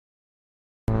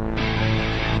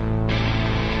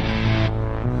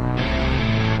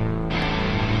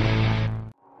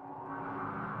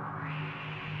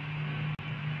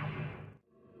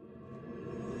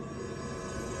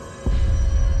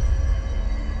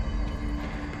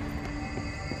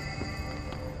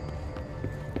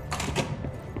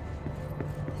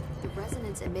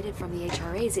emitted from the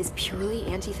HRAs is purely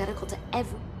antithetical to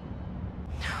every...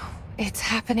 It's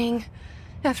happening.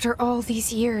 After all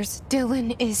these years,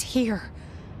 Dylan is here.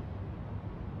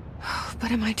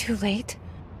 But am I too late?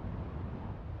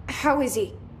 How is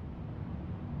he?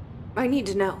 I need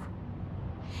to know.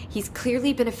 He's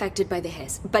clearly been affected by the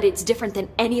hiss, but it's different than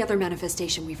any other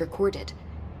manifestation we've recorded.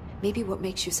 Maybe what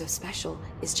makes you so special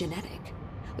is genetic.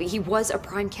 He was a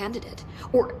prime candidate.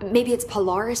 Or maybe it's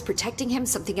Polaris protecting him,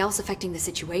 something else affecting the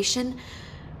situation.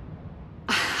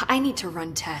 I need to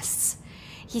run tests.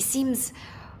 He seems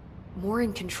more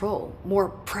in control, more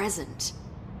present.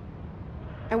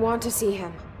 I want to see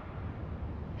him.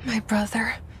 My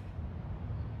brother.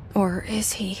 Or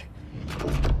is he?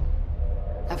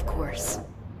 Of course.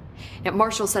 Now,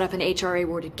 Marshall set up an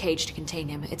HRA-warded cage to contain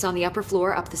him. It's on the upper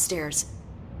floor, up the stairs.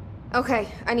 Okay,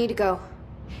 I need to go.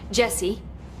 Jesse,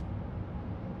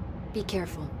 be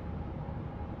careful.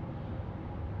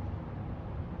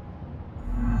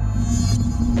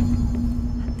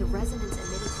 The resonance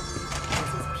emitted from the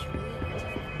HRAs is purely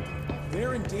antithetical.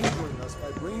 They're endangering us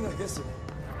by bringing a hiss in.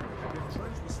 If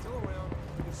Trench was still around,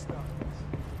 we could stop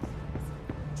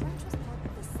this. Trench was part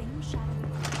of the same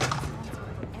shadowy responsible for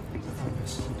every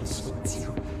Who distorts you?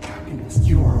 Happiness,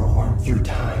 you are a worm through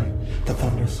time. The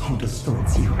thunderstorm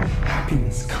distorts you.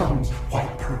 Happiness comes,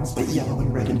 white pearls, but yellow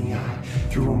and red in the eye.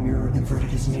 Through a mirror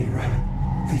inverted is made right.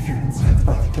 Leave your insides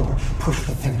by the door. Push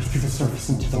the fingers through the surface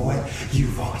into the wet.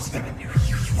 You've always been a new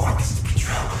you. You want this to be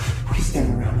true. We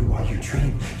stand around you while you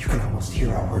dream. You can almost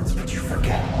hear our words, but you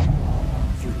forget.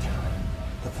 Through time,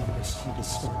 the thunderstorm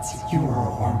distorts you. You are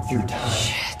a worm through time.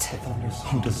 Shit. The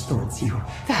thunderstorm distorts you.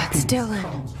 That's Dylan.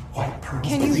 White pearls,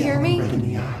 Can you hear me? red in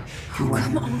the eye. Oh,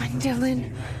 come on,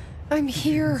 Dylan. I'm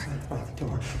here.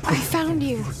 I found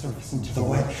you. Into the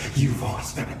wet. You've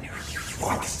always been a new you. You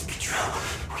want this to be true.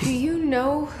 Do you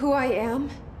know who I am?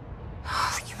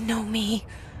 Oh, you know me.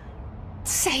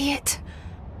 Say it.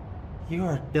 You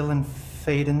are Dylan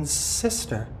Faden's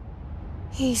sister.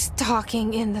 He's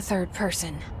talking in the third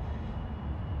person.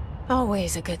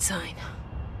 Always a good sign.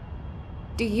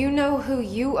 Do you know who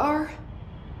you are?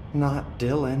 Not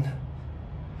Dylan.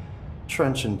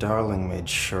 Trench and Darling made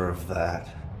sure of that.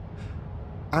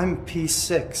 I'm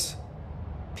P6.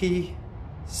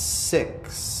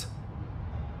 P6.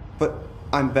 But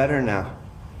I'm better now.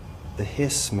 The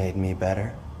hiss made me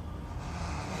better.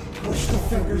 Push the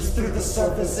fingers through the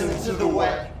surface into the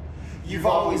wet. You've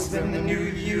always been the new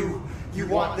you. You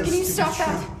want this to be true. Can you stop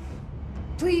that?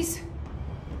 Please?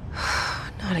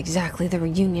 Not exactly the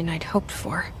reunion I'd hoped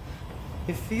for.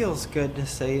 It feels good to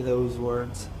say those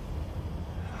words.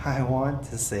 I want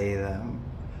to say them.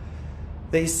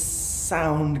 They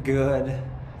sound good.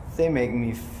 They make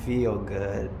me feel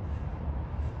good.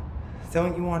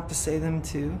 Don't you want to say them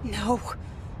too? No.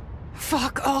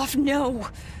 Fuck off, no.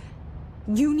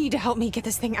 You need to help me get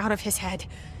this thing out of his head.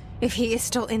 If he is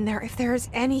still in there, if there is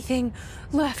anything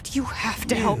left, you have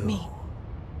to help me.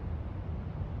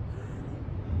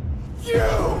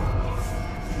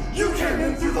 You came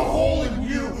in through the hole in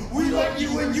you. We let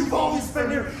you in. You've always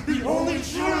been here. The only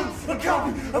truth. A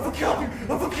copy of a copy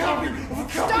of a copy of a copy.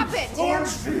 Stop it!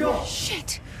 Orange peel.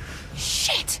 Shit.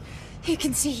 Shit. He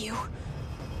can see you.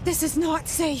 This is not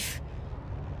safe.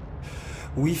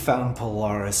 We found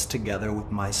Polaris together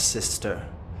with my sister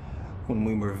when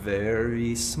we were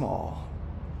very small.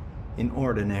 In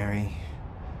Ordinary.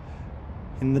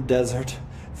 In the desert,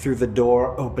 through the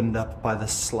door opened up by the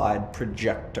slide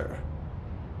projector.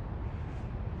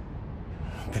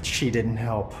 But she didn't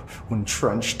help when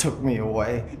Trench took me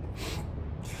away.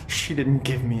 She didn't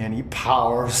give me any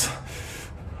powers.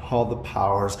 All the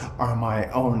powers are my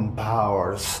own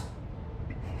powers.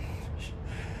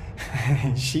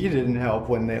 She didn't help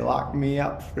when they locked me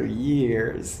up for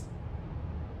years.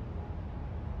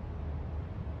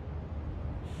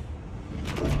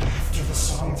 After the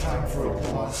song time for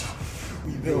applause,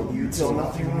 we build you till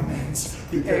nothing remains.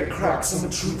 The egg cracks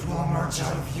and the truth will emerge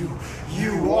out of you.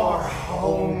 You are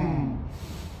home.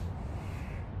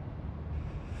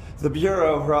 The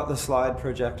Bureau brought the slide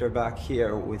projector back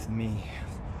here with me.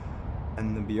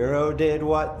 And the Bureau did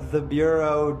what the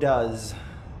Bureau does.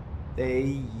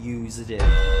 They used it.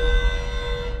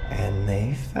 And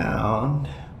they found...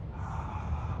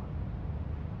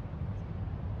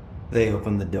 They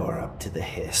opened the door up to the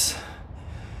hiss.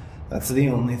 That's the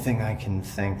only thing I can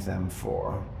thank them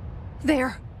for.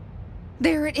 There.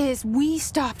 There it is. We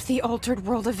stopped the Altered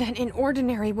World event in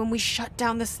Ordinary when we shut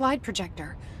down the slide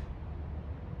projector.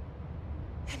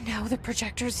 And now the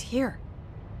projector's here.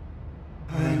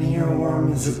 An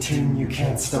earworm is a tune you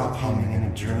can't stop humming in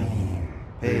a dream.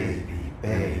 Baby,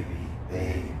 baby,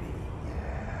 baby,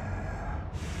 yeah.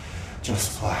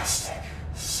 Just plastic.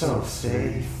 So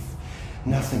safe.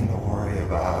 Nothing to worry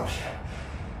about.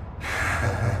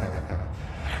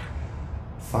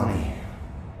 Funny.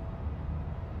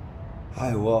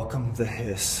 I welcomed the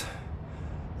hiss.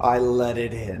 I let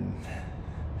it in.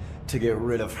 To get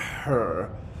rid of her.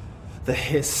 The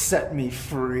hiss set me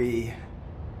free.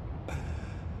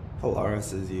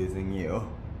 Polaris is using you.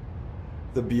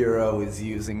 The Bureau is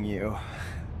using you.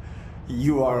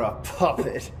 You are a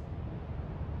puppet.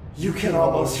 You can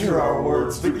almost hear our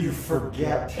words, but you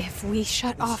forget. If we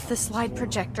shut off the slide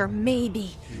projector,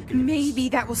 maybe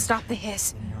that will stop the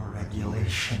hiss. Your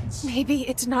regulations. Maybe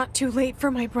it's not too late for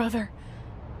my brother.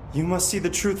 You must see the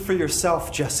truth for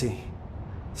yourself, Jesse.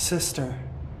 Sister.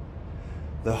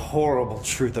 The horrible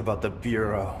truth about the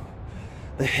Bureau.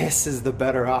 The hiss is the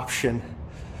better option.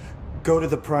 Go to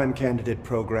the Prime Candidate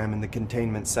program in the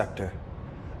containment sector.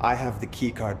 I have the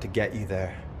keycard to get you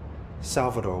there.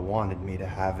 Salvador wanted me to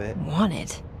have it.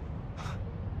 Wanted?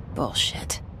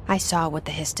 Bullshit. I saw what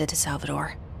the hiss did to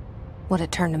Salvador. What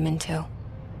it turned him into.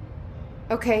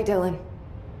 Okay, Dylan.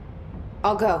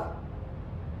 I'll go.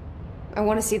 I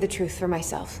want to see the truth for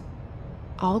myself.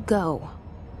 I'll go.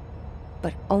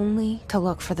 But only to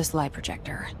look for the slide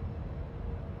projector.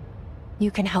 You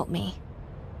can help me.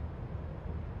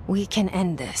 We can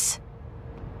end this.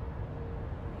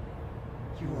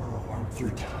 You are a worm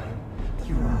through time.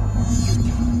 You are a worm through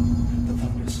time. The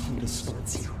thunderstorm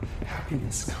distorts you.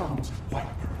 Happiness comes. White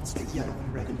pearls, the yellow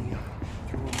and red in the eye.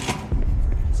 Through a worm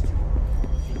inverted, you are a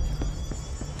worm through time.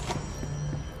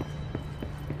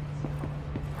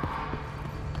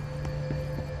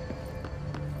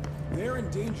 They're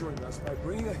endangering us by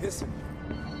bringing a hiss in.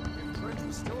 If Trench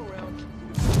was still around,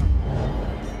 we'd have stopped.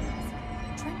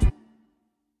 Trench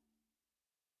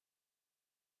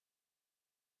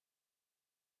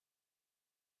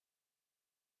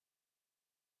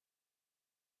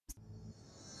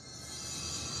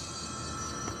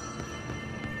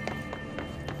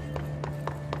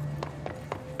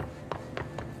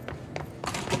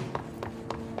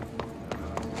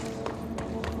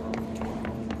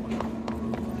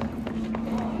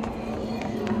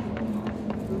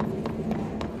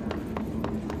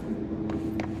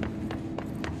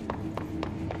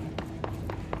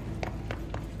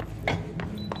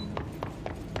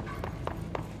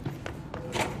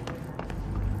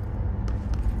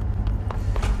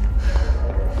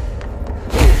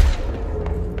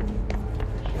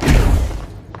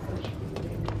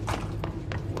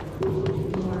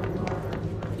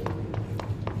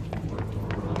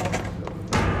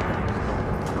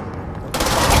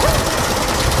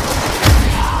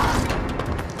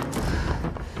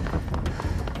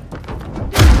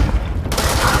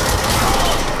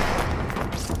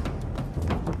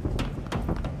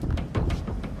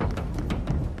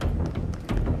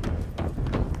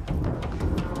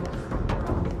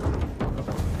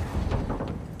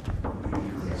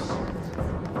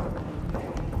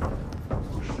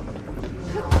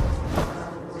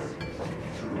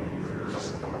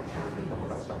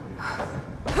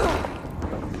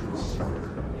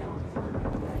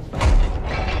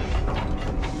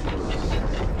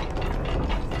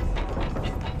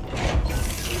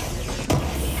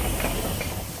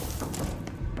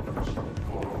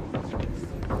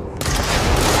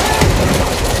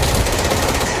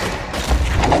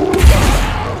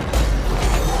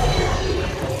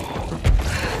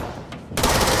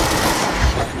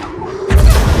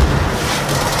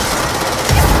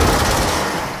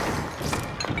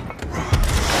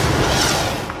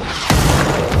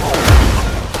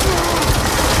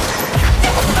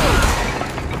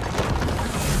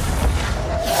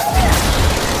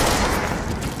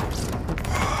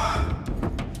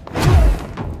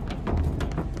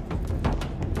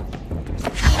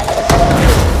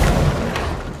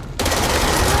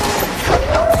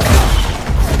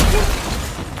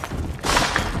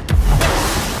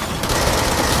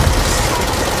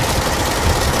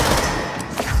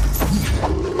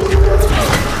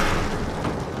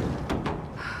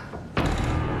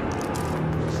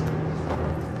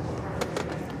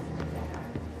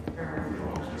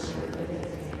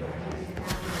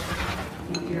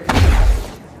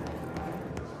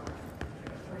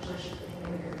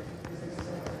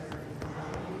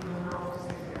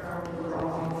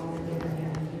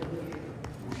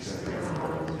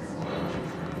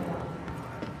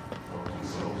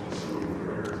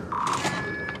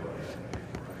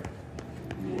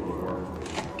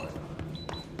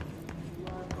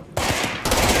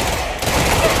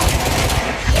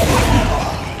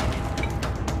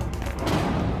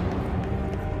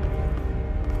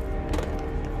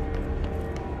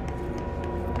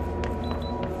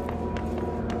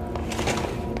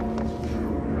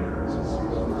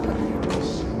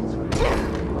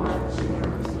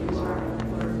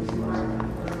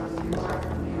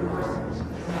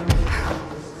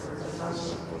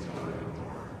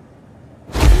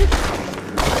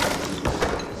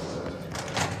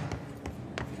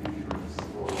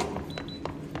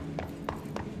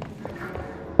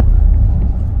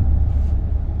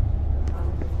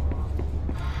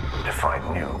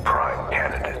find new prime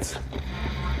candidates.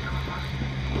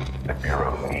 The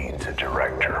Bureau needs a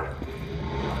director.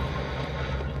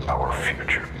 Our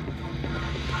future.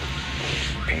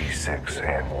 P6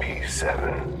 and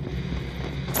P7.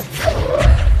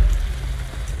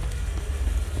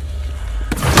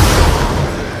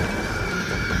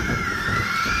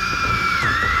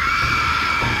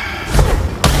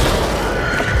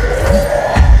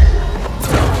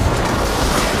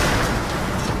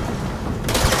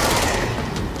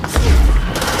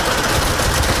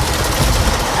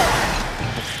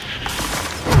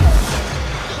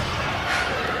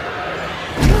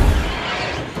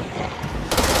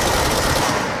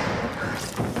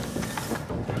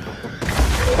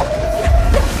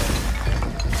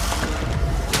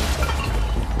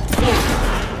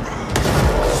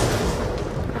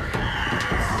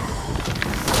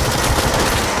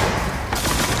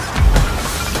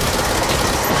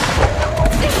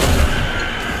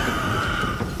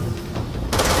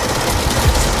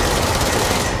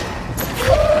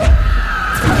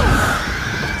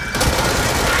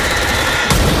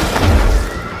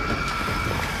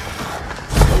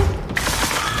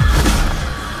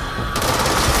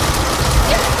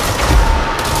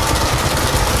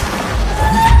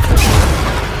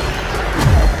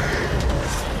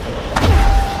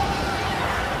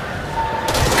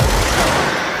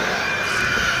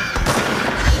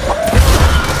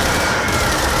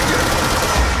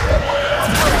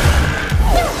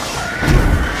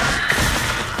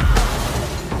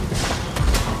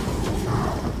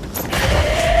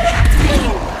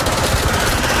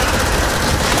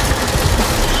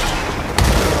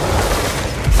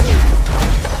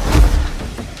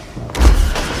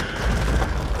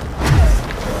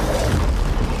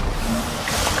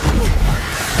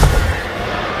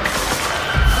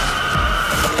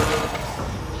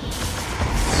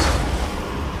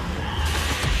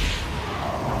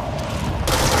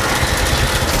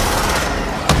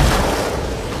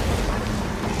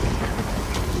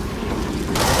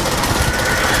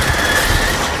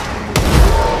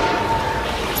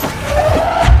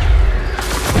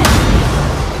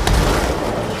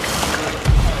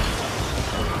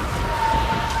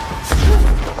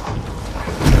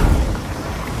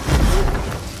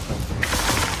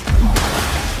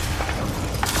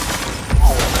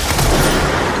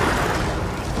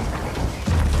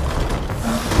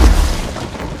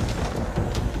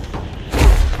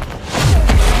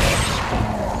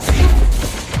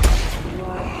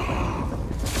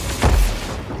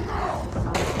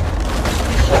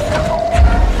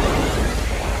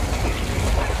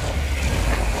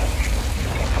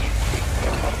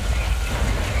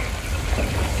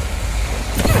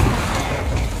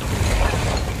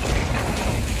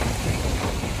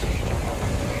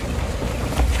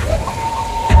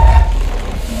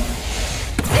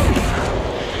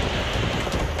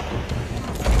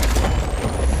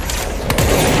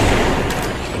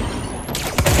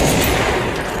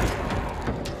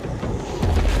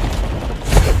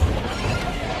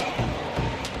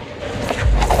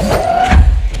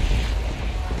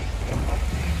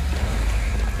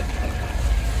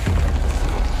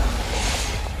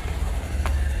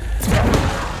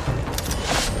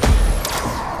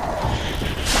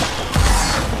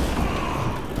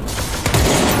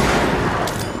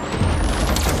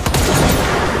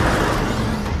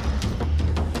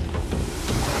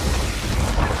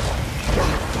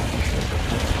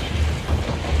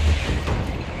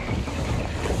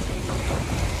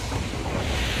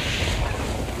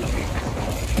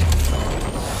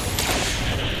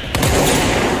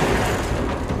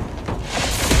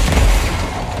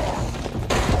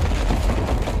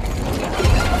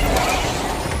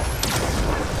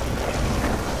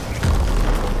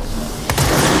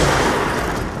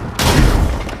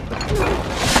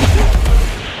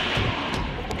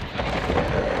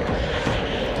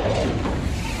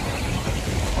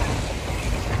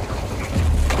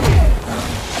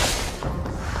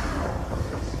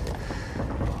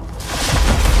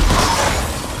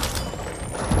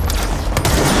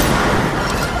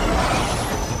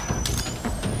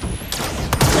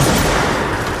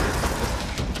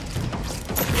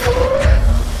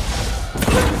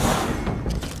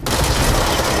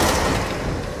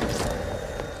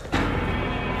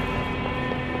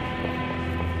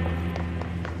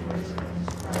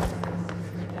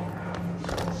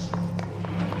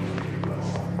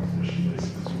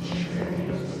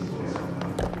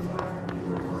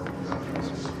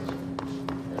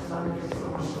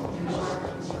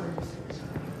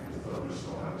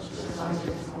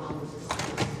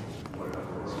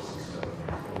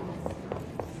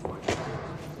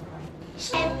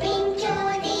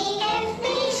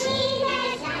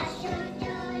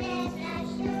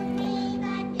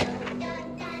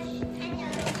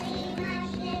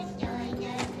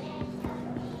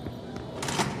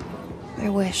 I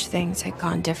wish things had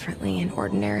gone differently in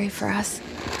Ordinary for us.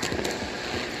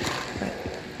 But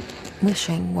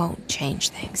wishing won't change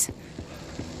things.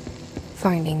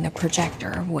 Finding the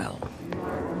projector will.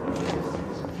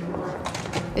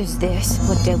 Is this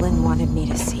what Dylan wanted me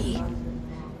to see?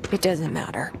 It doesn't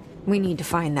matter. We need to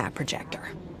find that projector.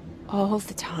 All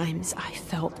the times I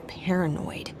felt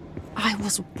paranoid, I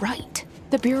was right.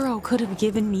 The Bureau could have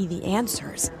given me the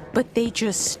answers, but they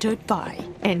just stood by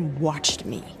and watched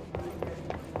me.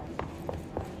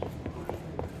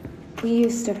 We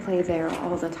used to play there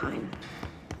all the time.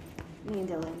 Me and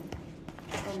Dylan.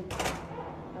 And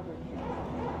other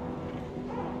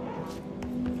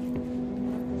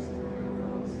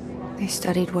kids. They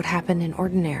studied what happened in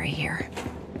Ordinary here.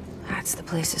 That's the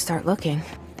place to start looking.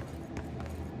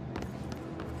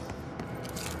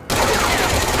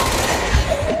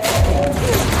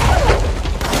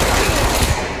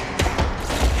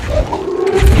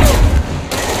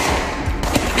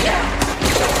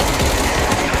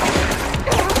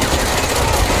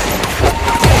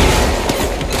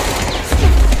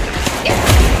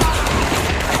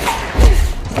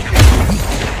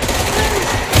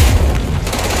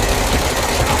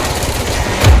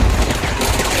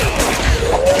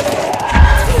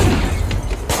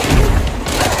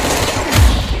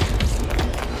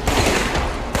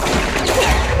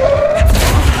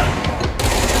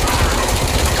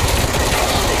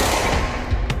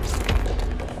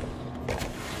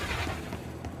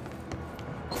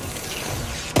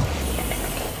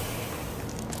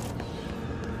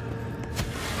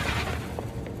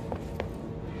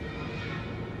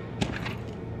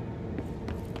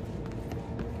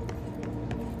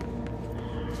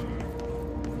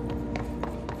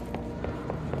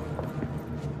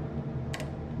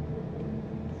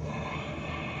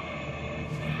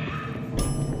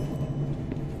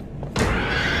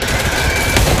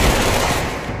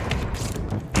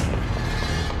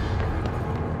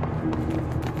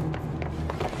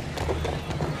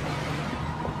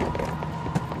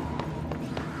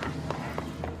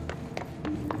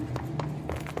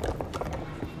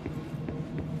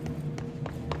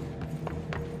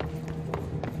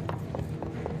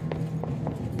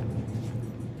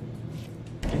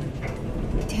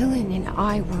 Dylan and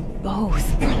I were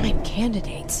both prime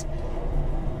candidates.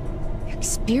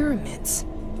 Experiments.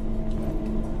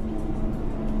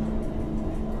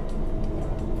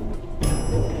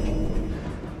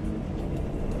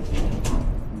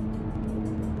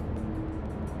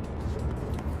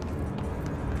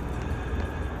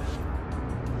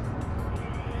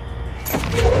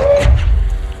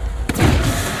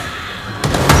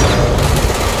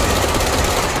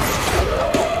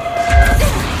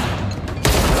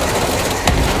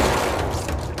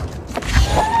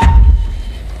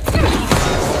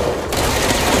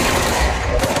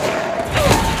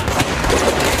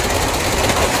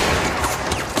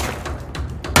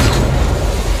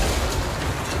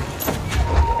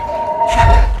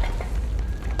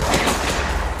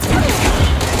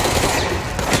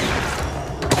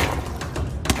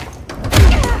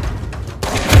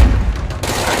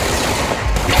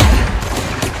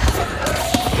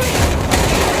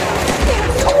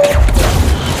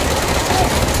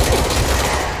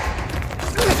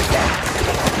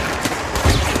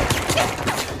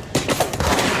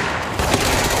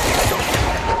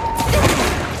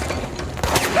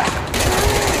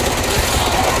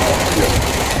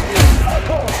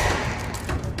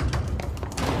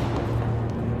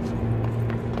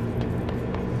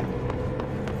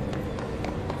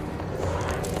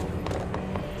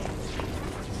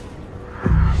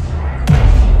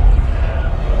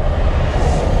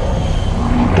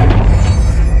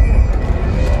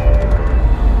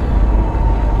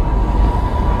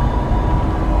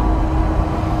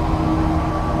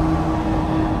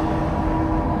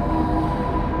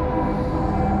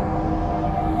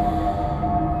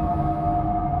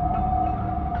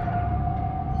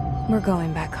 We're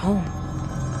going back home.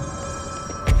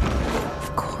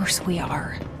 Of course we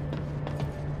are.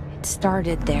 It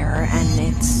started there, and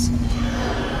it's...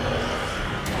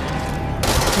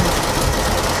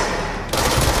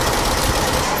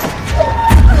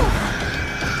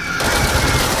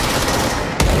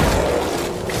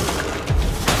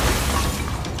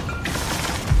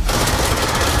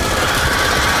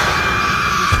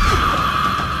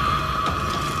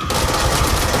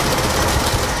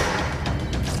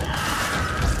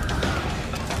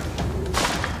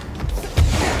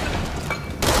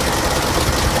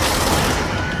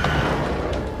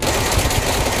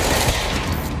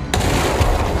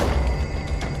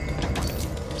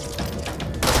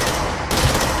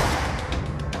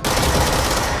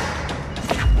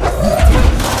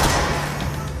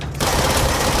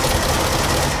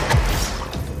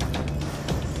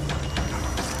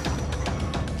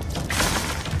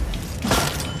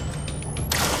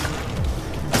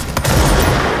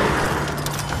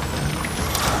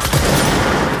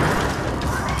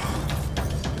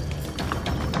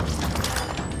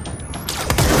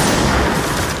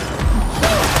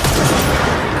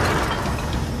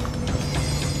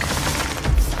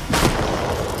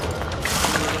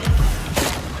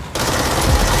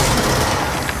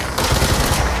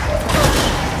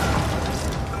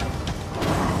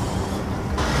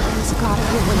 There's gotta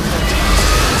be a way to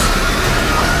rotate this.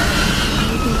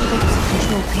 Maybe there's a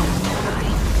control panel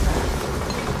nearby.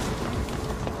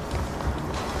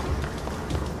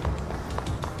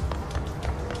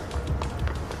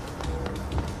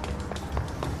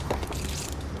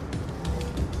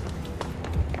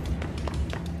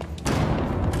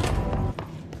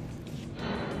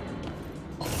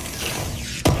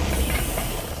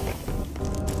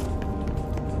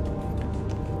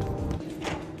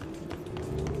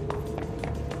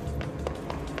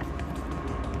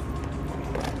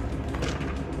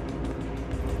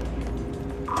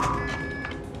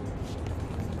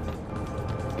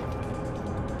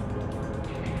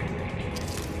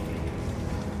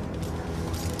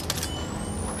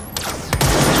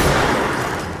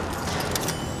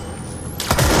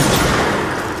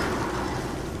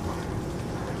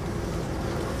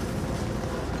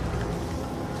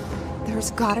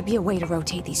 There's gotta be a way to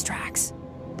rotate these tracks.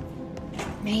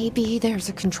 Maybe there's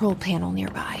a control panel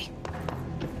nearby.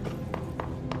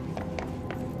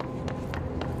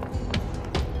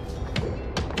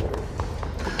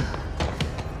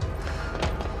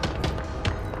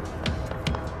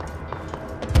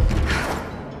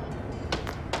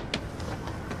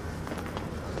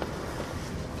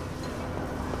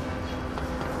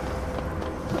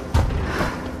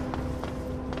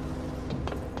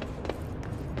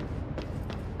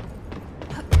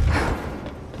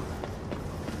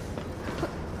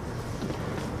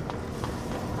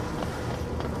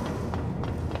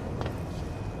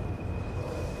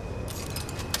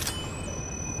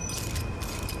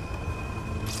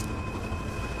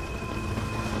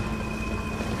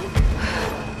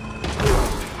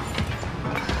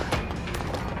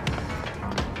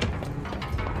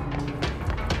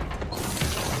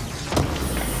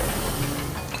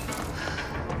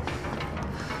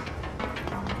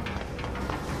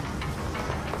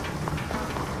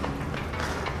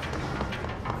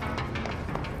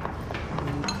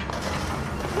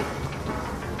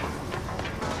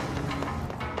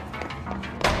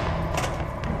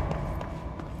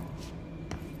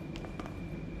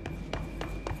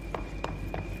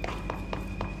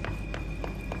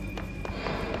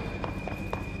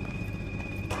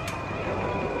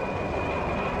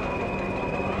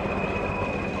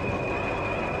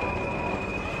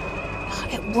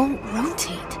 It won't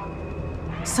rotate.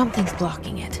 Something's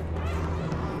blocking it.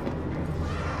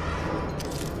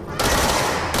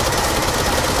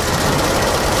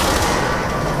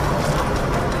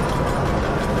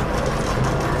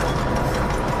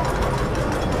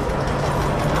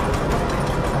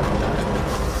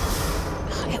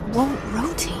 It won't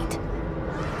rotate.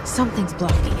 Something's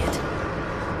blocking it.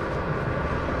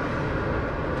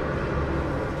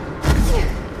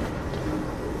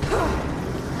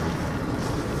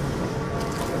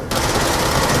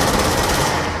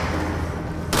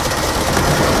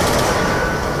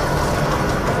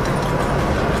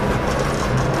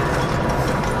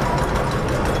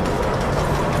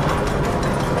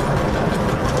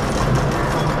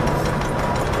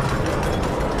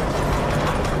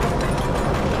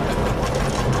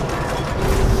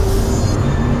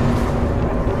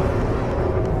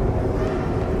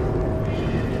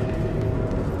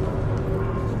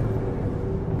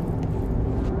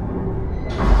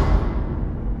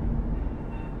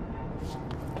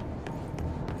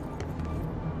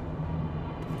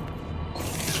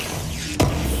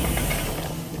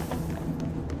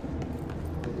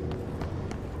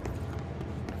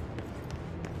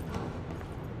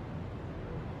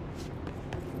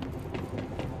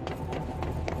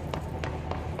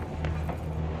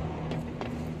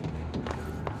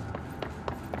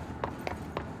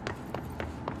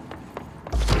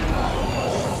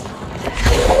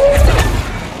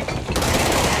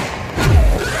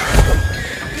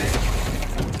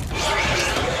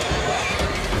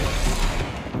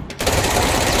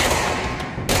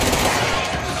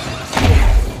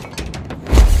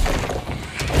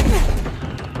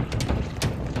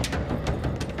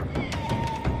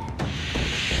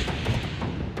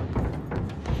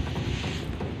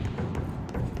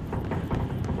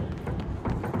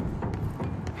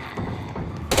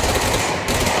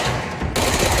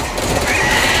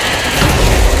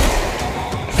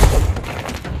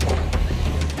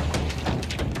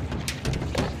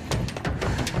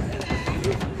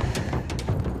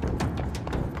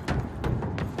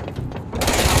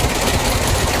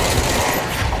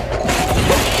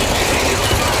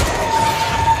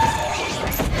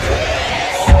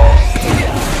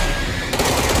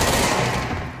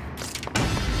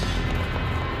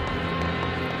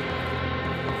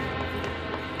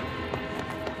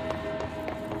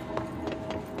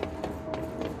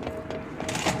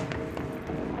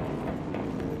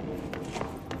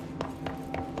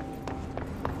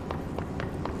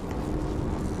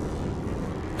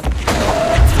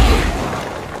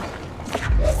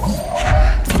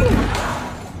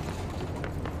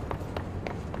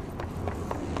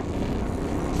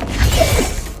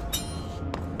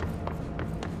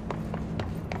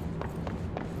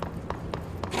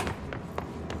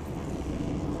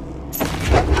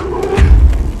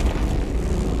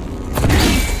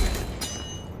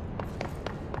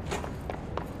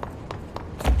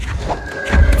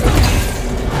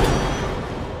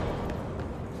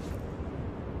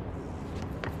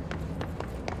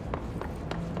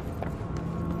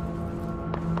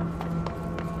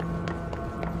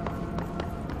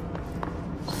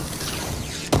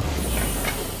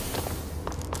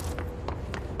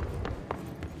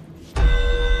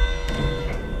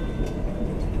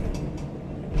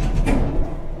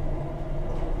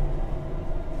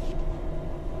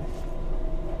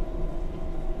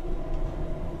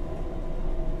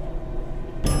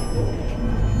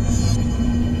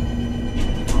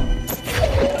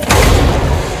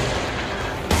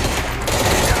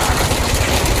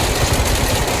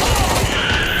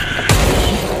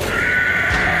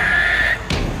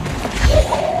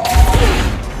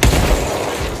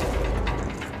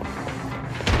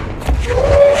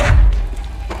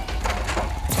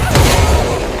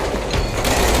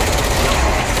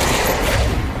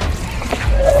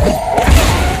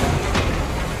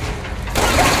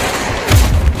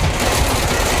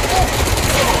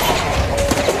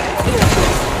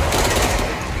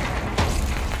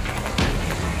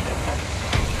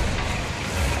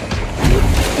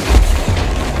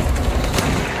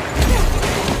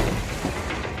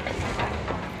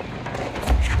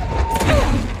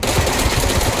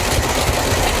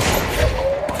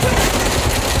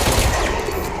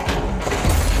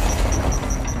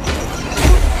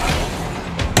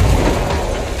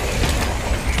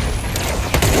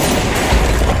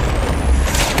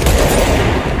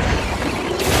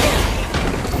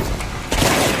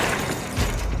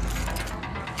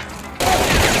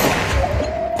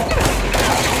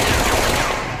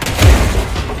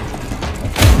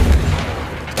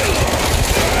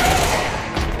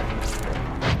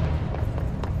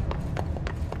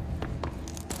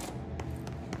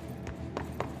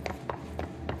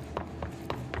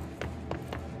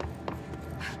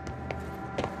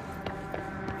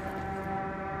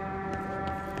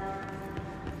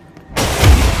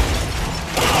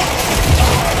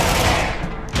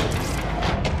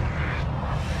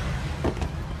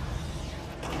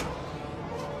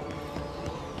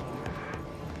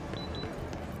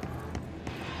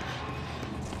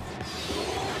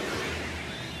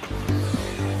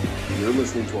 You're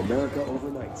listening to America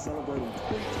Overnight, celebrating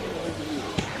 29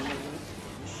 years.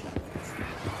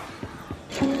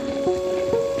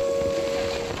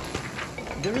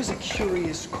 There is a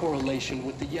curious correlation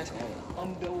with the yet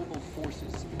unknowable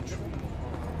forces intriguing.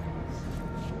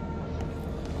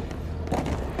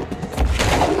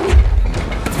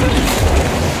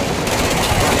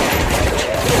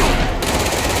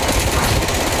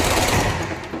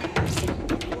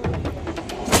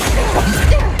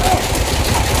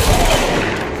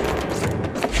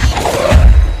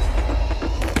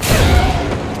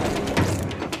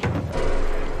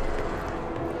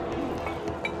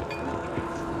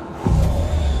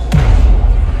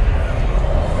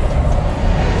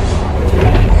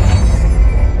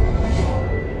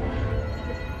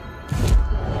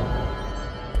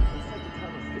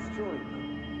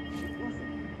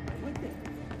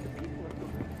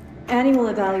 Annual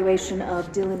evaluation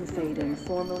of Dylan Faden,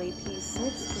 formerly P6,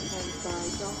 performed by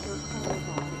Dr. Carl.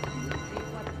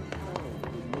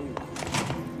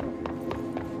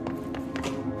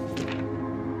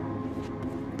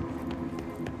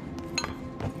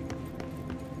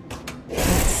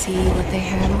 Let's see what they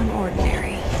had on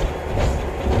ordinary.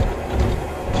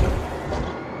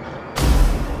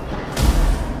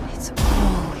 It's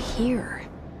all here.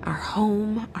 Our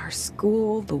home, our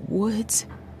school, the woods,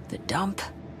 the dump.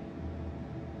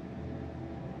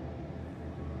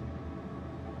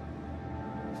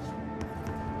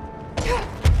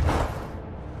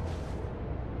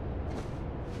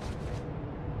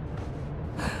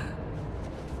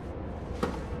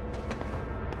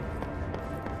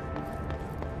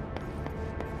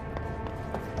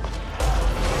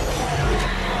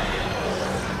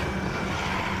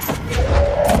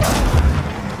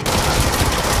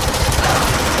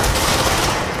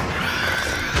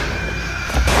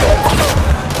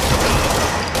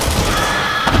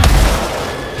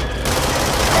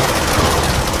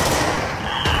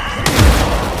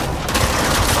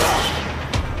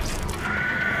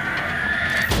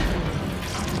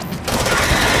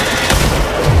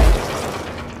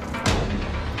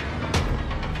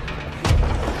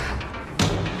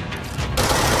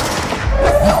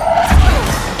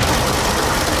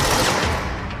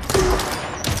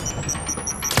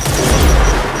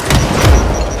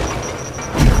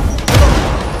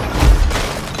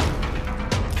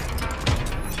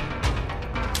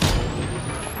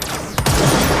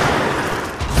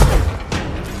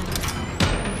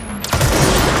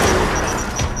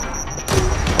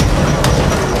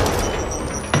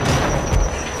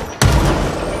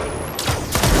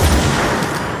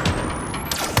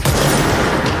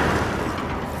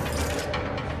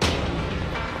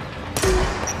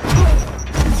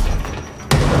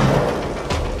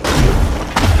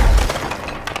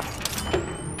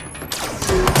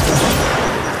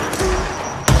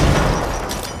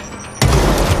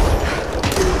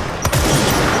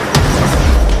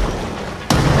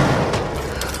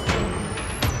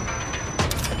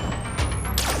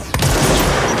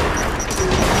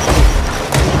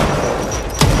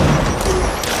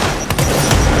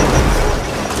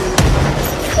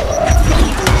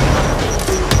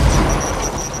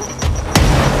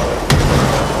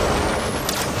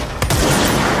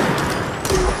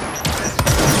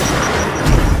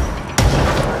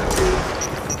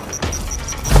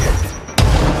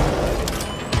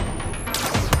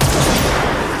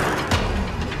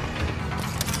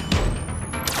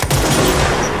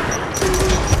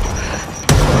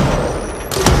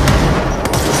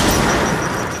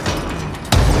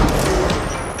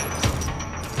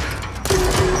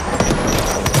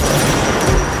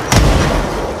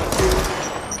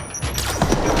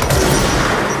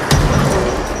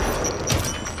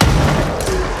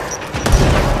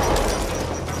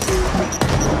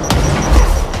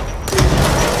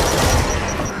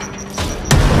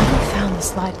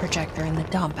 Projector in the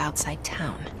dump outside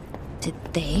town. Did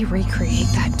they recreate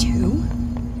that too?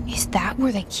 Is that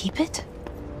where they keep it?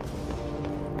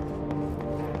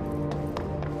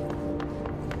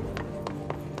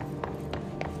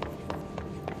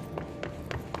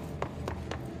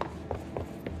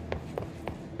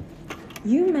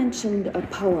 You mentioned a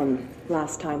poem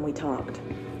last time we talked.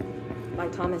 By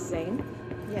Thomas Zane?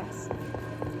 Yes.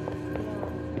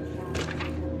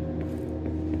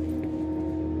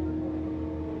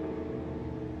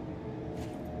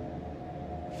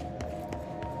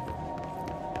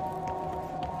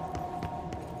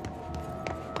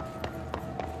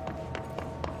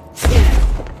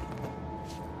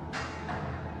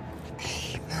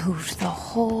 Moved the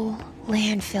whole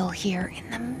landfill here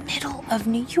in the middle of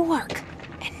New York,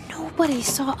 and nobody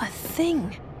saw a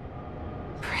thing.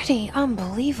 Pretty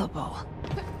unbelievable.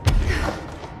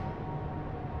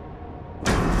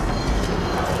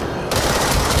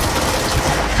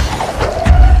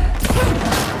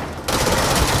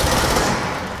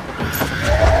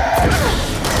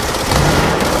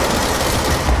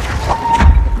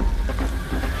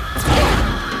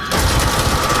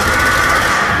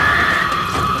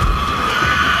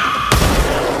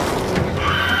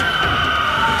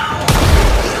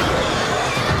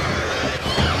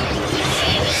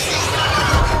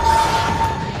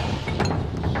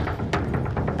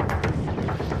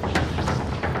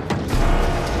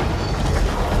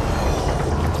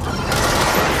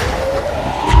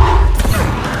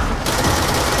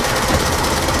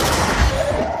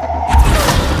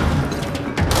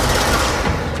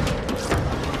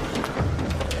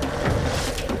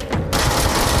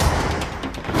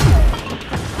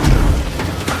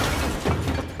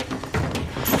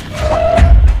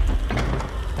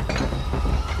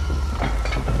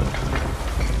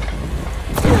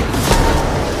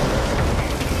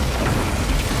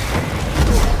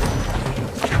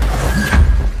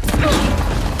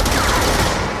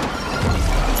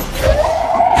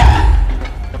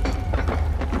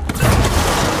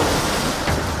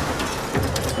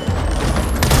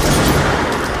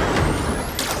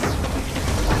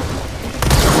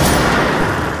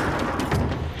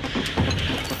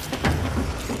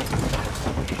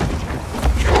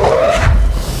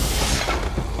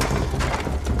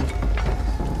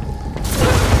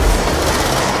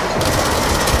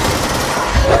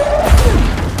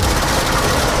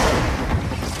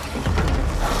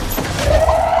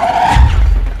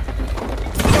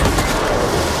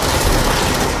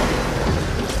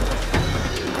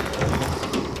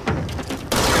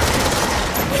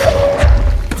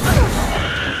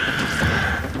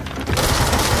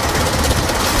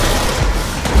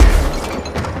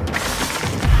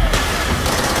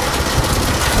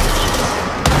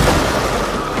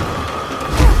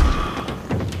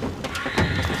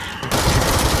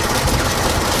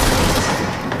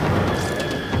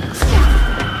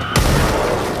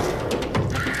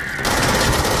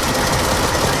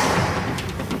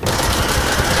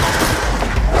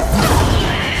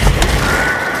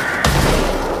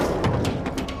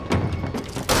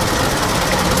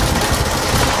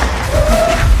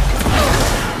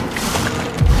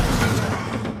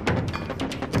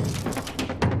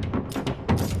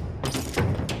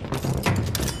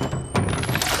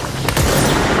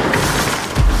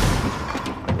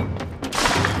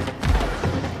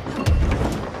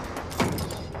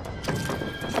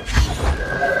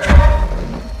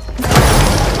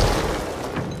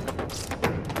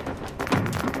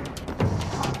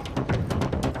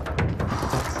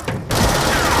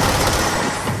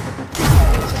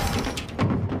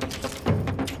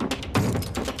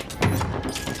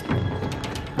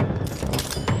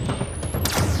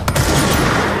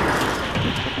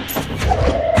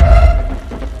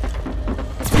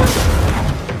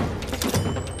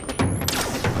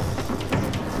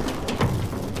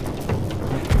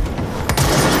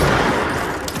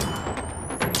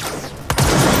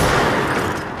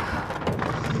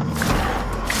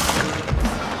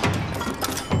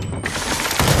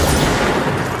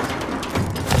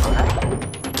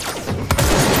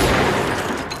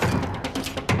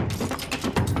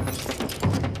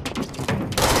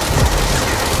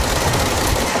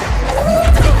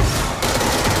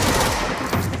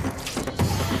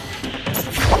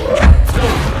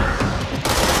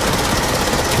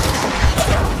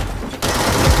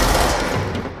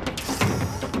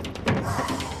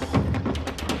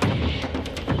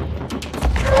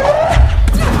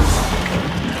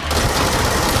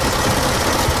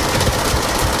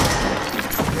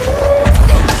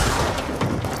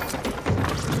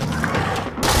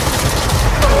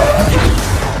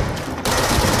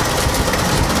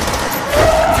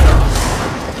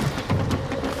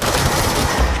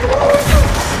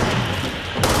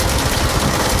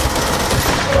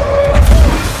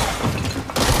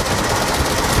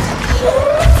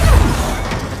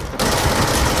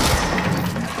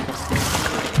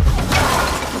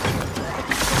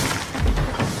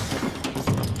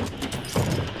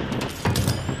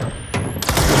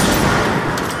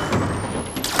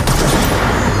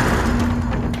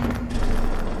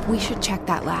 We should check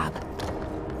that lab.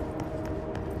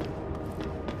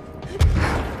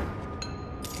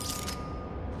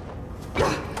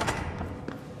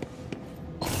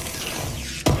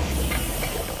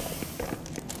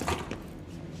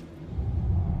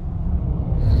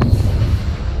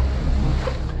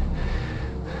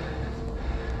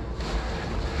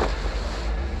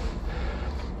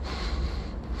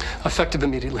 Effective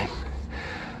immediately.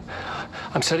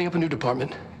 I'm setting up a new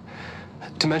department.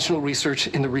 Dimensional research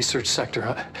in the research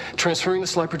sector. Transferring the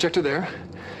slide projector there.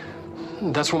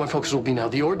 That's where my focus will be now.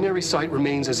 The ordinary site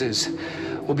remains as is.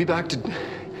 We'll be back to...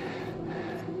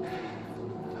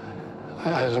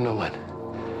 I don't know when.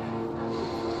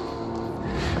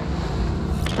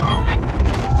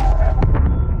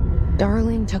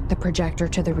 Darling took the projector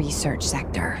to the research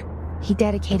sector. He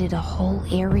dedicated a whole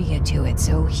area to it,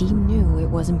 so he knew it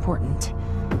was important.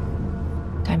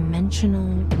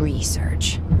 Dimensional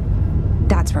research.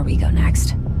 That's where we go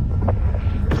next.